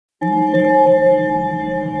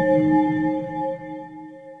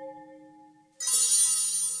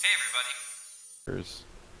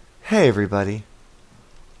Hey everybody,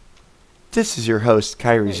 this is your host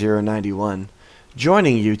Kyrie091,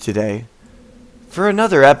 joining you today for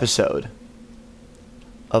another episode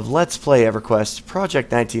of Let's Play EverQuest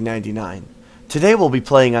Project 1999. Today we'll be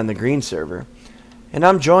playing on the green server, and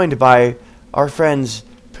I'm joined by our friends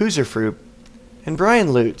P99 and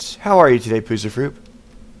Brian Lutz. How are you today, P99?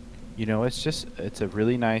 You know, it's a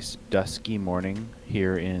really nice dusky morning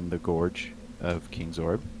here in the gorge of King's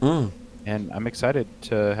Orb. And I'm excited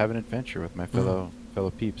to have an adventure with my fellow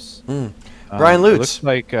peeps. Brian Lutz. It looks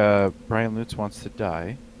like Brian Lutz wants to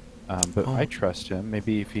die, but I trust him.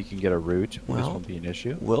 Maybe if he can get a root, this won't be an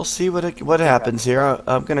issue. We'll see what happens here.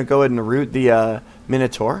 I'm going to go ahead and root the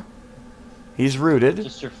Minotaur. He's rooted,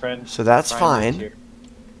 Just your friend. so that's Brian fine.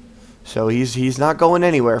 So he's not going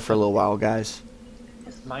anywhere for a little while, guys.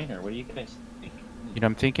 It's minor. What do you guys think? You know,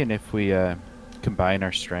 I'm thinking if we combine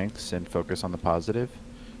our strengths and focus on the positive,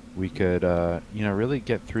 we could, you know, really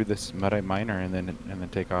get through this Mudite Miner and then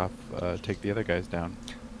take the other guys down.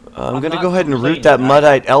 I'm going to go ahead and root that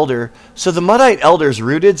Mudite Elder. So the Mudite Elder's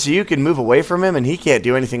rooted, so you can move away from him, and he can't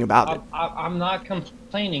do anything about it. I'm not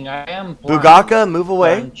complaining. I am blind. Bugaka, move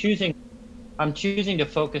away. I'm choosing to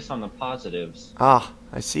focus on the positives. Ah,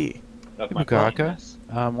 I see. Of my Bugaka, blindness.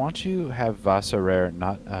 why don't you have Vasarer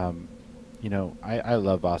not, you know, I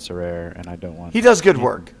love Vasarer, and I don't want... He does good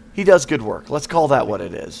work. He does good work. Let's call that what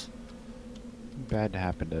it is. Bad to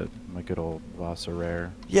happen to my good old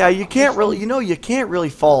Vasarer. Yeah, you can't really, you can't really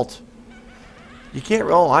fault. You can't.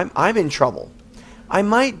 Oh, I'm in trouble. I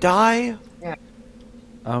might die.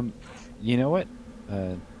 You know what?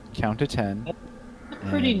 Count to 10. That's a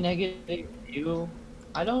pretty negative view.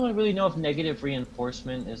 I don't really know if negative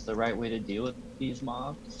reinforcement is the right way to deal with these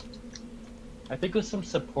mobs. I think with some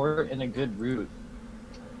support and a good root,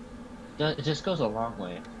 it just goes a long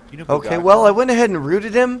way. You know, Okay, Bugaka? well, I went ahead and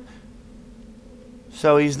rooted him.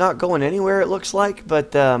 So he's not going anywhere, it looks like,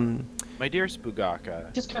 but, My dearest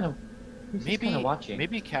Bugaka, Just kind of watching.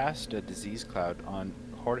 maybe cast a disease cloud on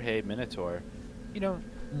Jorge Minotaur, you know,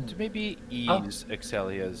 to maybe ease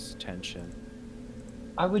Excelia's tension.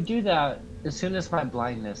 I would do that as soon as my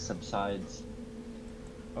blindness subsides.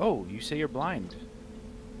 Oh, you say you're blind.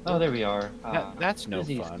 Oh, there we are. That's no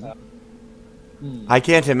disease fun. cloud. I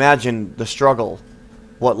can't imagine the struggle,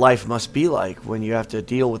 what life must be like when you have to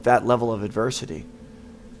deal with that level of adversity.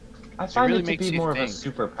 I find really it to makes be you more of a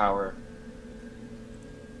think. superpower.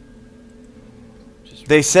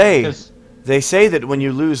 They say Because that when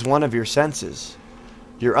you lose one of your senses,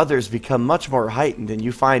 your others become much more heightened and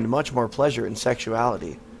you find much more pleasure in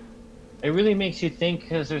sexuality. it really makes you think,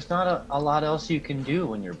 because there's not a lot else you can do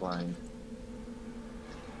when you're blind.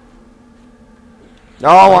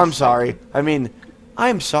 Oh, I'm sorry. I mean,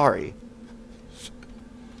 I'm sorry.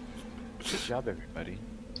 Good job, everybody.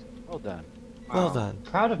 Well done. Well Wow. done.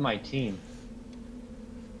 Proud of my team.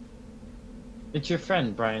 It's your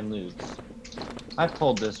friend, Brian Lutz. I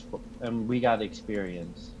pulled this, and we got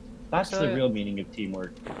experience. That's the real meaning of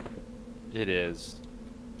teamwork. It is.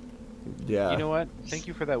 Yeah. You know what? Thank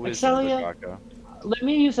you for that wisdom, Excelia? Bugaka. Let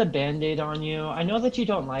me use a band-aid on you. I know that you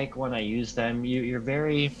don't like when I use them. You're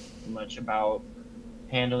very much about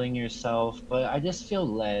handling yourself, but I just feel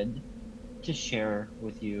led to share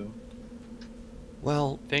with you.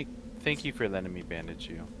 Well, Thank you for letting me bandage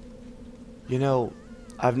you. you know,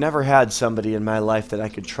 I've never had somebody in my life that I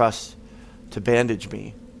could trust to bandage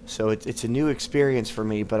me. So it's a new experience for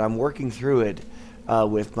me, but I'm working through it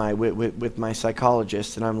with my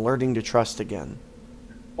psychologist, and I'm learning to trust again.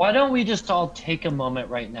 Why don't we just all take a moment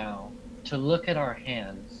right now to look at our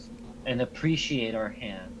hands and appreciate our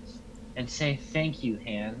hands and say thank you,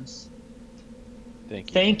 hands. Thank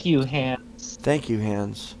you. Thank you, hands. Thank you,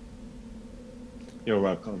 Hans. You're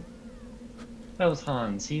welcome. That was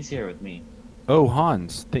Hans. He's here with me. Oh,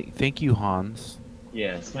 Hans. Thank you, Hans.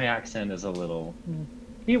 Yes, my accent is a little...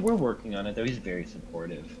 Yeah, we're working on it, though. He's very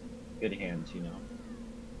supportive. Good hands, you know.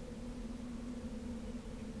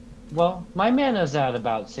 Well, my mana's at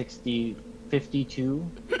about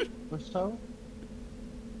 52 or so.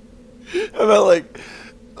 I felt like...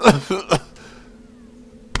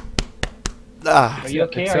 Are you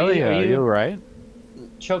okay? Excelia, are you alright?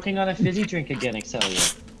 choking on a fizzy drink again,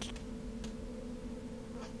 Excelia?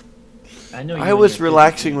 I know you. I was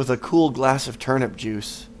relaxing with a cool glass of turnip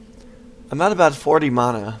juice. I'm at about 40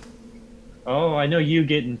 mana. Oh, I know you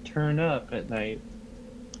getting turned up at night.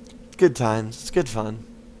 Good times. It's good fun.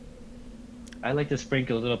 I like to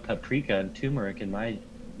sprinkle a little paprika and turmeric in my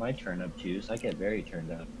turnip juice. I get very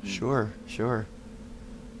turned up. Sure, sure.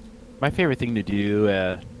 My favorite thing to do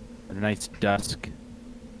on a nice dusk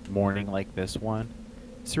morning like this one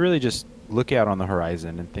is to really just look out on the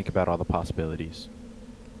horizon and think about all the possibilities.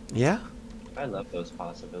 Yeah. I love those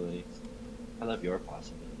possibilities. I love your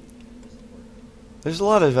possibilities. There's a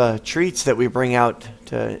lot of treats that we bring out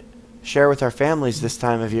to share with our families this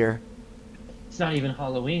time of year. It's not even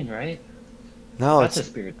Halloween, right? No, That's a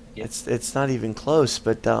spirit. Yeah. it's not even close.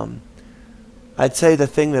 But I'd say the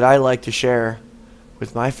thing that I like to share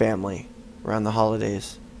with my family around the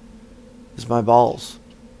holidays is my balls.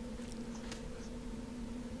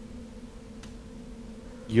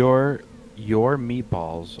 Your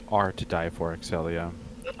meatballs are to die for, Excelia.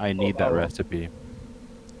 I need that recipe.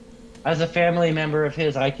 As a family member of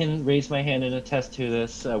his, I can raise my hand and attest to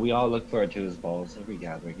this. We all look forward to his balls every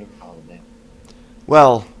gathering, every holiday.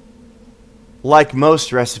 Well, like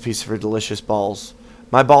most recipes for delicious balls,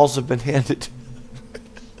 my balls have been handed.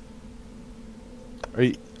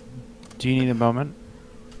 Do you need a moment?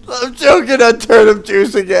 I'm joking on turnip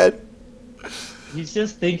juice again. He's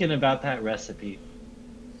just thinking about that recipe.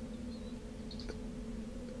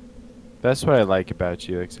 That's what I like about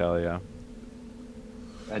you, Excelia.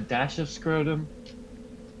 A dash of scrotum.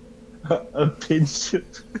 A pinch of...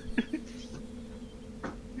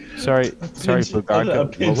 Sorry, Bugaka. A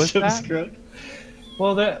What pinch was of that? scrotum.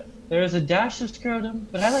 Well, there is a dash of scrotum,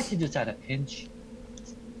 but I like to just add a pinch.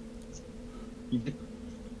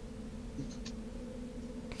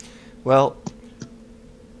 Well,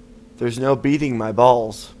 there's no beating my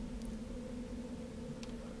balls.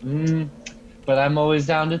 But I'm always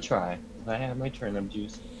down to try. I have my turnip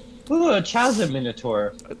juice. Ooh, a Chasm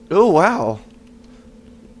Minotaur. Oh, wow.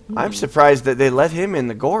 I'm surprised that they let him in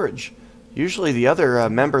the gorge. Usually the other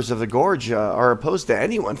members of the gorge are opposed to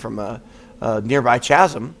anyone from a nearby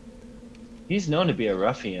chasm. He's known to be a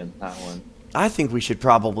ruffian, that one. I think we should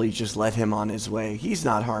probably just let him on his way. He's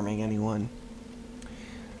not harming anyone.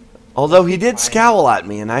 Although he did scowl at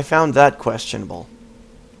me, and I found that questionable.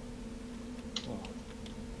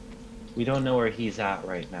 We don't know where he's at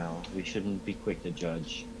right now. We shouldn't be quick to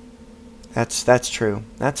judge. That's true.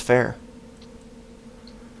 That's fair.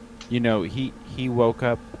 You know, he woke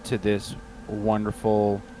up to this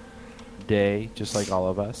wonderful day, just like all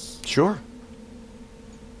of us. Sure.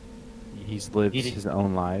 He's lived his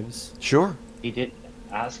own lives. Sure. He didn't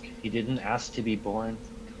ask to be born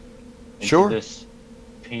into Sure. this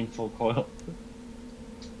painful coil.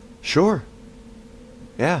 Sure.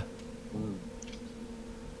 Yeah.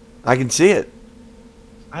 I can see it.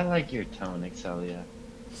 I like your tone, Excelia.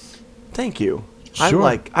 Thank you.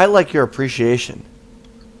 Sure. I like your appreciation.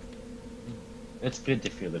 It's good to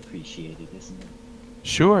feel appreciated, isn't it?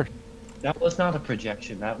 Sure. That was not a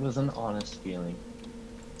projection. That was an honest feeling.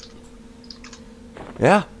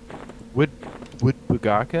 Yeah. Would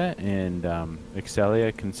Bugaka and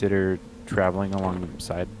Excelia consider traveling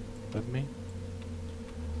alongside of me?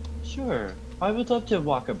 Sure. I would love to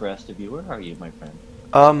walk abreast of you. Where are you, my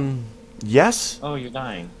friend? Yes, Oh, you're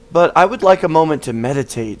dying. but I would like a moment to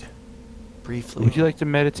meditate briefly. Would you like to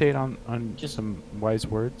meditate on Just- some wise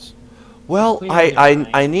words? Well, Clear your mind.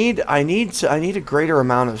 I need a greater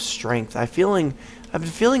amount of strength. I've been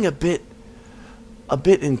feeling a bit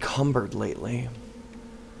encumbered lately.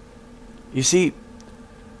 You see,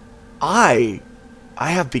 I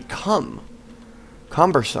have become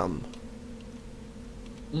cumbersome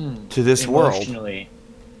to this world. Emotionally.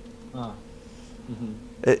 Oh.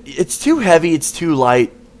 It's too heavy, it's too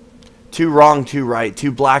light, too wrong, too right,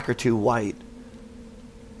 too black or too white.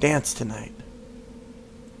 Dance tonight.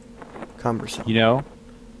 Cumbersome. You know,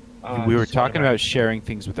 we were just talking wanna- about sharing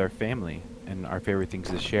things with our family, and our favorite things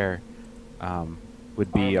to share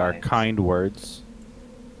would be our lives. kind words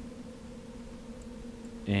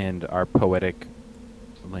and our poetic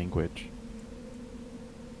language.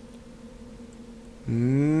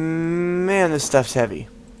 Man, this stuff's heavy.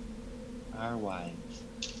 Our wives.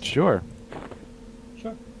 Sure.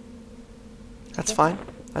 Sure. That's fine.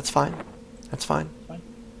 That's fine. That's fine. Fine.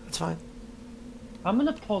 That's fine. I'm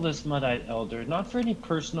gonna pull this Mud-Eyed Elder, not for any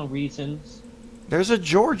personal reasons. There's a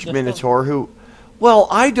George Just Minotaur who, well,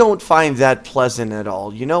 I don't find that pleasant at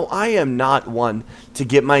all. You know, I am not one to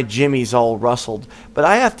get my jimmies all rustled. But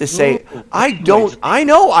I have to say, Ooh. I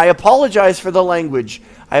know, I apologize for the language.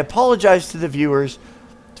 I apologize to the viewers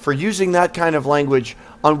for using that kind of language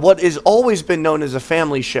on what has always been known as a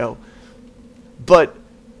family show. But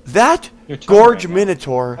that You're talking Gorge right now.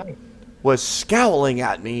 Minotaur Right. was scowling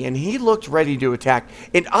at me, and he looked ready to attack.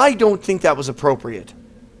 And I don't think that was appropriate.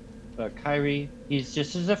 But Kyrie, he's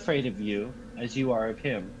just as afraid of you as you are of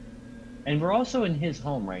him. And we're also in his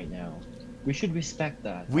home right now. We should respect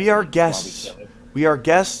that. We are while we guests. kill him. We are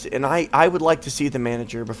guests, and I would like to see the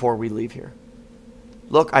manager before we leave here.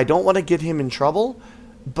 Look, I don't want to get him in trouble,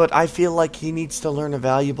 but I feel like he needs to learn a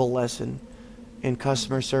valuable lesson in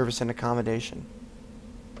customer service and accommodation.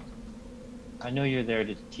 I know you're there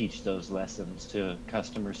to teach those lessons to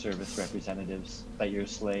customer service representatives that you're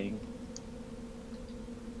slaying.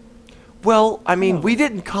 Well, I mean, Oh. we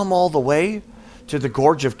didn't come all the way to the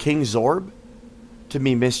Gorge of King Zorb to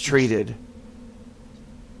be mistreated.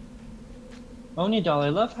 Onidal, I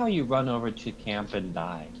love how you run over to camp and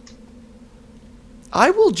die.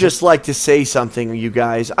 I will just like to say something, you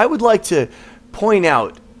guys. I would like to point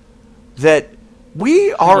out that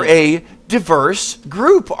we are a diverse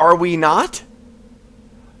group, are we not?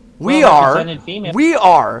 We Well, are. represented female. We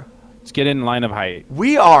are. Let's get in line of height.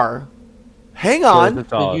 We are. Hang on.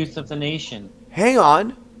 The youth of the nation. Hang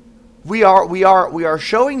on. We are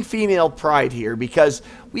showing female pride here because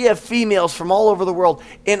we have females from all over the world,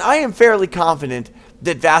 and I am fairly confident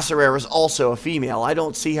that Vassarer is also a female. I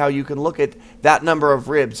don't see how you can look at that number of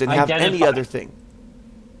ribs and have any Identify. other thing.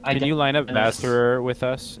 Can you line up Vassarer with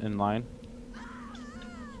us in line?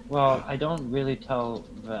 Well, I don't really tell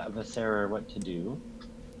Vasera what to do.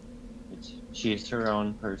 She's her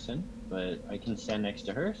own person, but I can stand next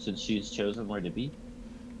to her since she's chosen where to be.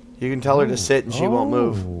 You can tell her to sit and she won't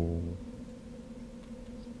move.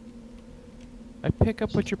 I pick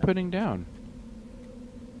up what you're putting down.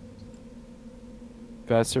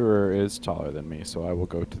 Vassarer is taller than me, so I will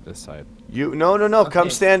go to this side. No. Come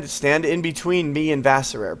Okay. stand in between me and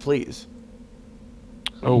Vassarer, please.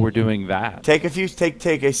 Oh, we're doing that. Take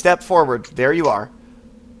a step forward. There you are.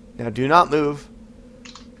 Now do not move.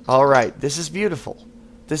 All right. This is beautiful.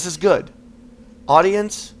 This is good.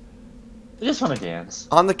 Audience, I just want to dance.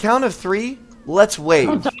 on the count of 3, let's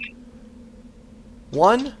wave.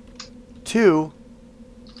 1, 2,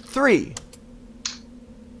 3.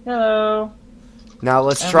 Hello. Now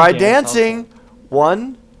let's And we try dance dancing.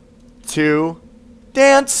 1, 2,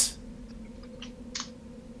 dance.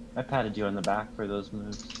 I patted you on the back for those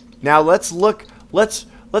moves. Now let's look. Let's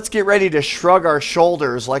get ready to shrug our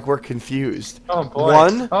shoulders like we're confused. Oh boy.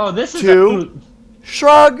 1, Oh, this is 2,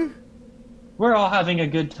 shrug. We're all having a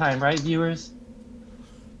good time, right, viewers?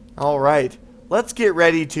 All right. Let's get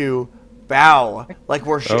ready to bow like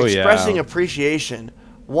we're Oh, yeah. expressing appreciation.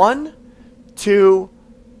 1, 2,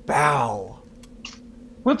 bow.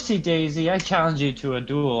 Whoopsie daisy, I challenge you to a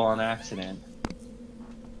duel on accident.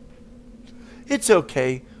 It's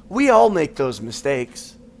okay. We all make those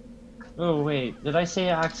mistakes. Oh wait, did I say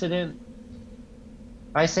accident?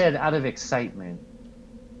 I said out of excitement.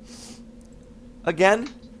 Again,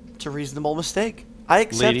 it's a reasonable mistake. I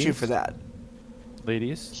accept you Ladies? for that.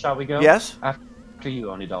 Ladies, Shall we go? Yes? After you,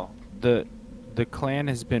 Onidal. the clan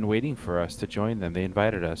has been waiting for us to join them. They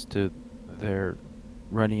invited us to their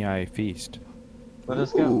runny eye feast. Let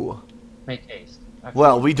us go. Ooh. Make haste. After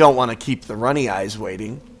Well, you. we don't want to keep the runny eyes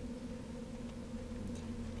waiting.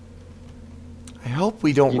 I hope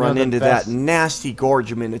we don't You know run the into best- that nasty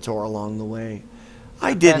gorge minotaur along the way.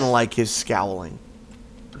 I didn't best- like his scowling.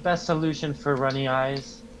 The best solution for runny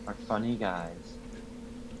eyes are funny guys.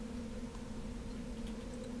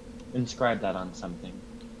 Inscribe that on something.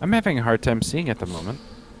 I'm having a hard time seeing at the moment.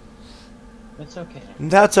 It's okay.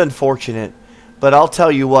 That's unfortunate, but I'll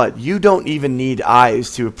tell you what, you don't even need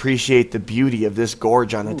eyes to appreciate the beauty of this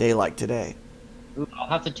gorge on a day like today. Ooh, I'll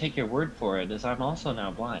have to take your word for it, as I'm also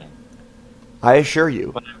now blind. I assure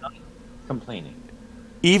you, But I'm not complaining.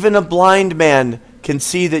 even a blind man can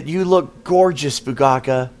see that you look gorgeous,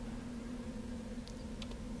 Bugaka.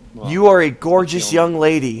 Well, You are a gorgeous the only- young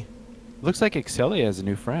lady. Looks like Excelia has a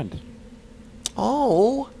new friend.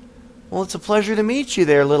 Oh, well, it's a pleasure to meet you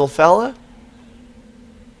there, little fella.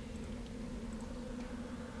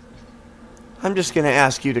 I'm just going to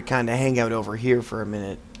ask you to kind of hang out over here for a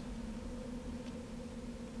minute.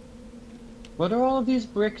 What are all of these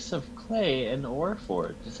bricks of clay and ore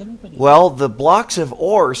for? Does anybody? Well, the blocks of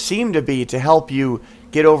ore seem to be to help you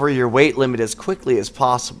get over your weight limit as quickly as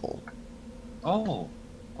possible. Oh,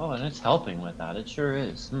 and it's helping with that. It sure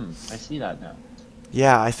is. I see that now.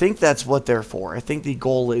 Yeah, I think that's what they're for. I think the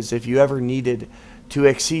goal is if you ever needed to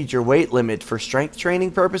exceed your weight limit for strength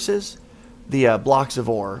training purposes, the blocks of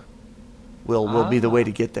ore will be the way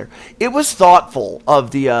to get there. It was thoughtful of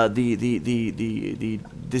the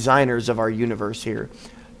designers of our universe here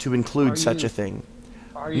to include Are such you- a thing.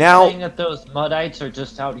 Are you Now- saying that those Muddites are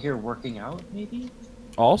just out here working out, maybe?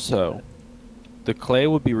 Also, the clay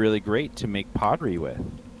would be really great to make pottery with.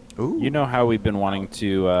 Ooh. You know how we've been wanting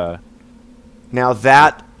to. Now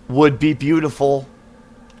that would be beautiful.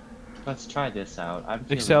 Let's try this out. I'm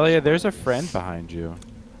feeling Excelia, there's a strong. friend behind you.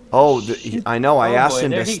 Oh, I know. I Oh, asked boy,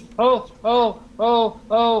 him there to. he- Oh.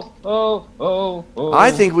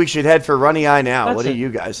 I think we should head for Runny Eye now. That's What do it. you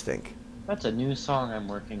guys think? That's a new song I'm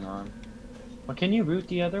working on. Well, can you root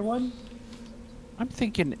the other one? I'm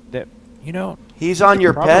thinking that You know, He's on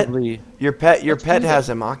your probably... pet. Your pet Let's do has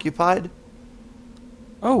that. him occupied.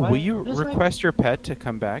 Oh, Why- will you this might- request your pet to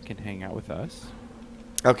come back and hang out with us?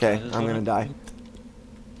 Okay, That is I'm what gonna die.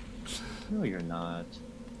 No, you're not.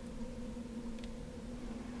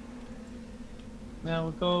 Now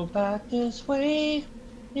we'll go back this way.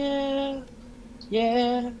 Yeah.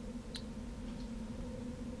 Yeah.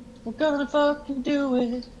 We're gonna fucking do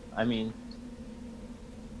it. I mean,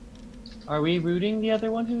 are we rooting the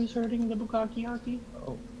other one who's hurting the Bukaki Haki?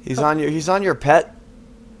 Oh. He's on your pet.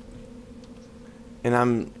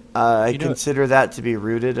 And I consider that to be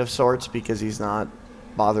rooted of sorts because he's not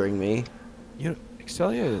bothering me. You know,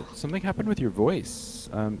 Excelia, something happened with your voice.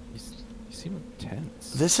 You seem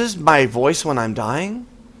tense. This is my voice when I'm dying?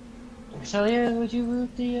 Celia, would you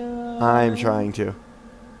root the I'm trying to.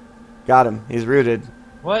 Got him. He's rooted.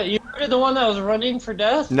 What? You rooted the one that was running for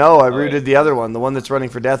death? No, I Oh, rooted wait. the other one. The one that's running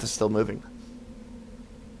for death is still moving.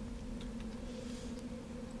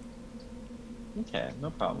 Okay,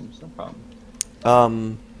 no problems, no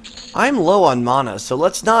problem. I'm low on mana, so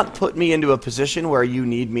let's not put me into a position where you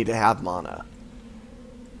need me to have mana.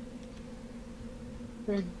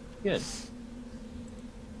 Very good.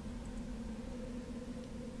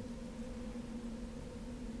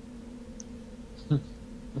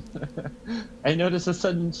 I noticed a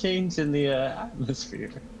sudden change in the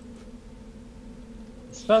atmosphere.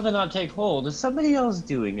 Spell did not take hold. Is somebody else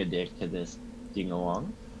doing a dick to this ding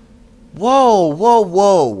along? Whoa, whoa,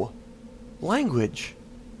 whoa. Language.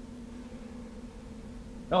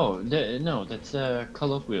 Oh, no, that's a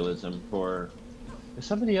colloquialism for... Is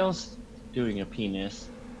somebody else doing a penis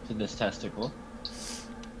to this testicle?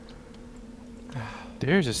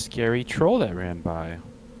 There's a scary troll that ran by.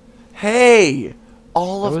 Hey!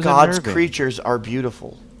 All That of was God's unnerving. creatures are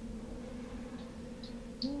beautiful.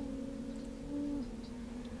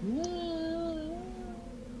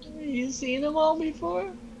 You seen them all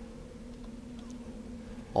before?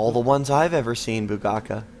 All the ones I've ever seen,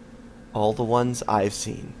 Bugaka. All the ones I've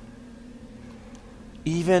seen.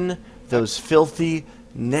 Even those filthy,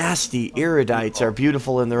 nasty iridites are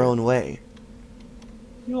beautiful in their own way.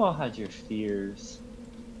 You all had your fears.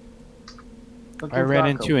 But I ran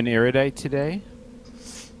Bukaka- into an erudite today.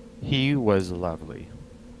 He was lovely.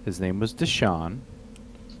 His name was Deshaun,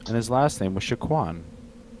 and his last name was Shaquan.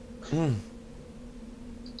 Mm.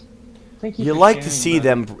 Thank You for like to sharing, see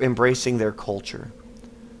buddy. them embracing their culture.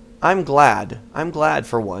 I'm glad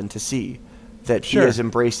for one to see that he Sure. has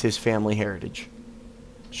embraced his family heritage.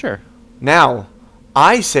 Sure. Now,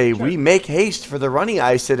 I say Sure. we make haste for the Runny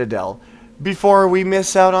Eye Citadel before we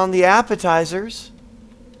miss out on the appetizers.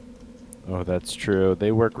 Oh, that's true.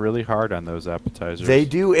 They work really hard on those appetizers. They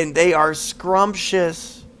do, and they are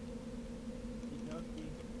scrumptious.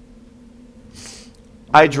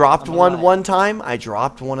 I dropped I'm one alive. time. I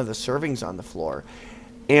dropped one of the servings on the floor.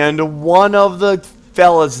 And one of the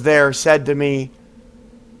fellas there said to me,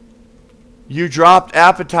 "You dropped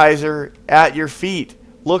appetizer at your feet.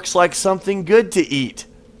 Looks like something good to eat."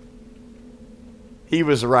 He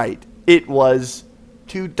was right. It was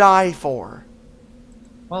to die for.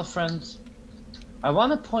 Well, friends, I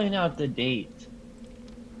want to point out the date.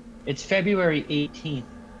 It's February 18th.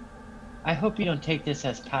 I hope you don't take this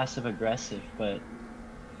as passive-aggressive, but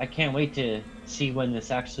I can't wait to see when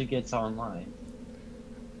this actually gets online.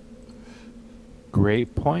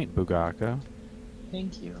 Great point, Bugaka.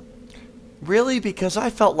 Thank you. Really? Because I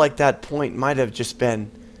felt like that point might have just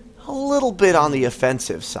been a little bit on the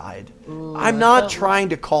offensive side. Ooh, I'm I not felt trying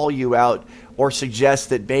to call you out or suggest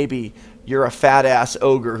that maybe you're a fat-ass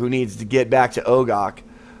ogre who needs to get back to Ogok.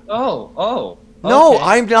 Oh. No, okay.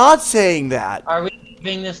 I'm not saying that. Are we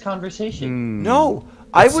having this conversation? Hmm. No,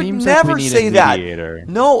 I would seems like we never need a say that. mediator.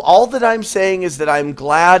 No, all that I'm saying is that I'm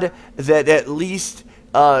glad that at least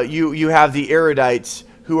you have the erudites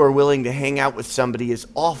who are willing to hang out with somebody as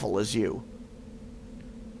awful as you.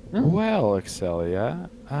 Well, Excelia,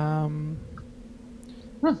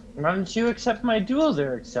 Why don't you accept my duel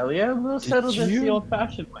there, Excelia? We'll settle this you- the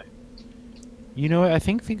old-fashioned way. you know, I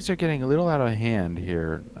think things are getting a little out of hand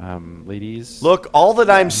here, ladies. Look, all that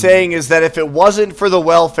I'm saying is that if it wasn't for the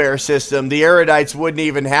welfare system, the erudites wouldn't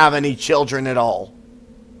even have any children at all.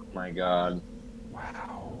 My God.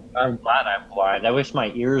 Wow. I'm glad I'm blind. I wish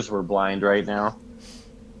my ears were blind right now.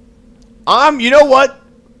 You know what?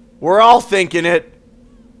 We're all thinking it.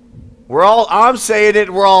 I'm saying it,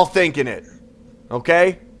 we're all thinking it.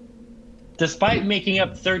 Okay? Despite making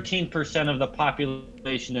up 13% of the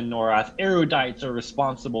population in Norath, erudites are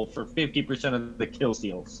responsible for 50% of the kill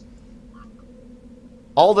steals.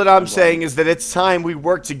 All that I'm saying is that it's time we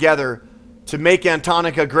work together to make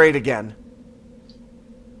Antonica great again.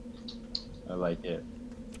 I like it.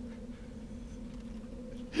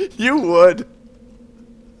 You would.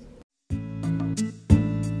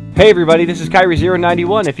 Hey everybody, this is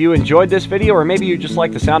Kyrie091. If you enjoyed this video, or maybe you just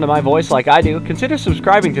like the sound of my voice like I do, consider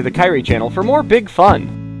subscribing to the Kyrie channel for more big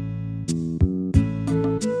fun.